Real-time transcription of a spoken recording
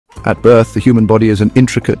At birth, the human body is an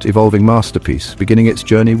intricate, evolving masterpiece, beginning its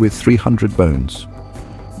journey with 300 bones.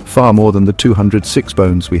 Far more than the 206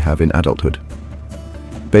 bones we have in adulthood.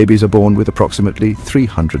 Babies are born with approximately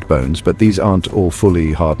 300 bones, but these aren't all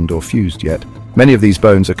fully hardened or fused yet. Many of these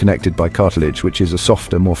bones are connected by cartilage, which is a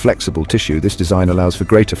softer, more flexible tissue. This design allows for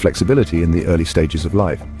greater flexibility in the early stages of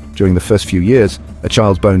life. During the first few years, a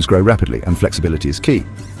child's bones grow rapidly, and flexibility is key.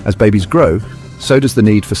 As babies grow, so does the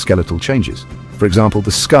need for skeletal changes. For example,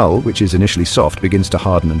 the skull, which is initially soft, begins to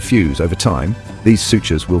harden and fuse. Over time, these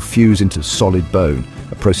sutures will fuse into solid bone,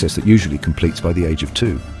 a process that usually completes by the age of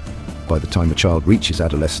 2. By the time a child reaches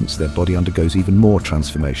adolescence, their body undergoes even more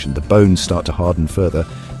transformation. The bones start to harden further,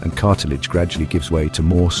 and cartilage gradually gives way to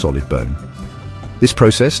more solid bone. This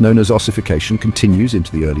process, known as ossification, continues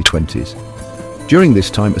into the early 20s. During this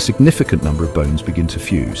time, a significant number of bones begin to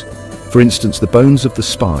fuse. For instance, the bones of the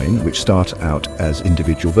spine, which start out as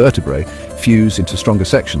individual vertebrae, fuse into stronger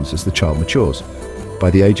sections as the child matures. By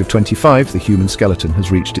the age of 25, the human skeleton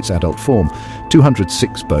has reached its adult form.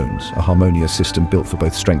 206 bones, a harmonious system built for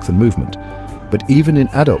both strength and movement. But even in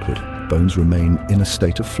adulthood, bones remain in a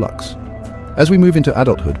state of flux. As we move into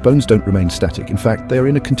adulthood, bones don't remain static. In fact, they are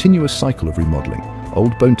in a continuous cycle of remodeling.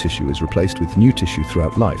 Old bone tissue is replaced with new tissue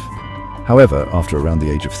throughout life. However, after around the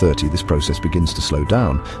age of 30, this process begins to slow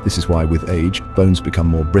down. This is why, with age, bones become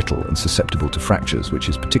more brittle and susceptible to fractures, which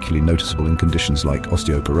is particularly noticeable in conditions like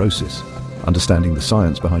osteoporosis. Understanding the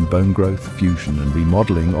science behind bone growth, fusion, and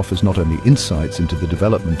remodeling offers not only insights into the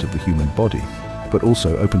development of the human body, but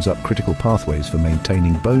also opens up critical pathways for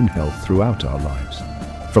maintaining bone health throughout our lives.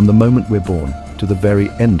 From the moment we're born to the very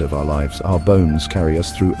end of our lives, our bones carry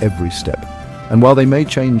us through every step. And while they may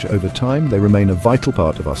change over time, they remain a vital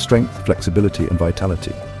part of our strength, flexibility, and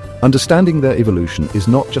vitality. Understanding their evolution is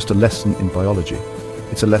not just a lesson in biology,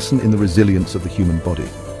 it's a lesson in the resilience of the human body.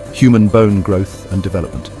 Human Bone Growth and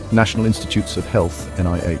Development, National Institutes of Health,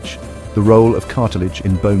 NIH, The Role of Cartilage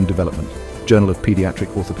in Bone Development, Journal of Pediatric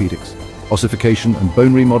Orthopedics, Ossification and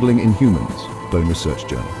Bone Remodeling in Humans, Bone Research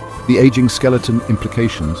Journal, The Aging Skeleton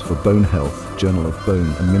Implications for Bone Health, Journal of Bone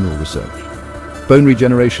and Mineral Research, Bone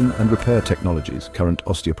Regeneration and Repair Technologies, Current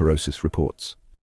Osteoporosis Reports.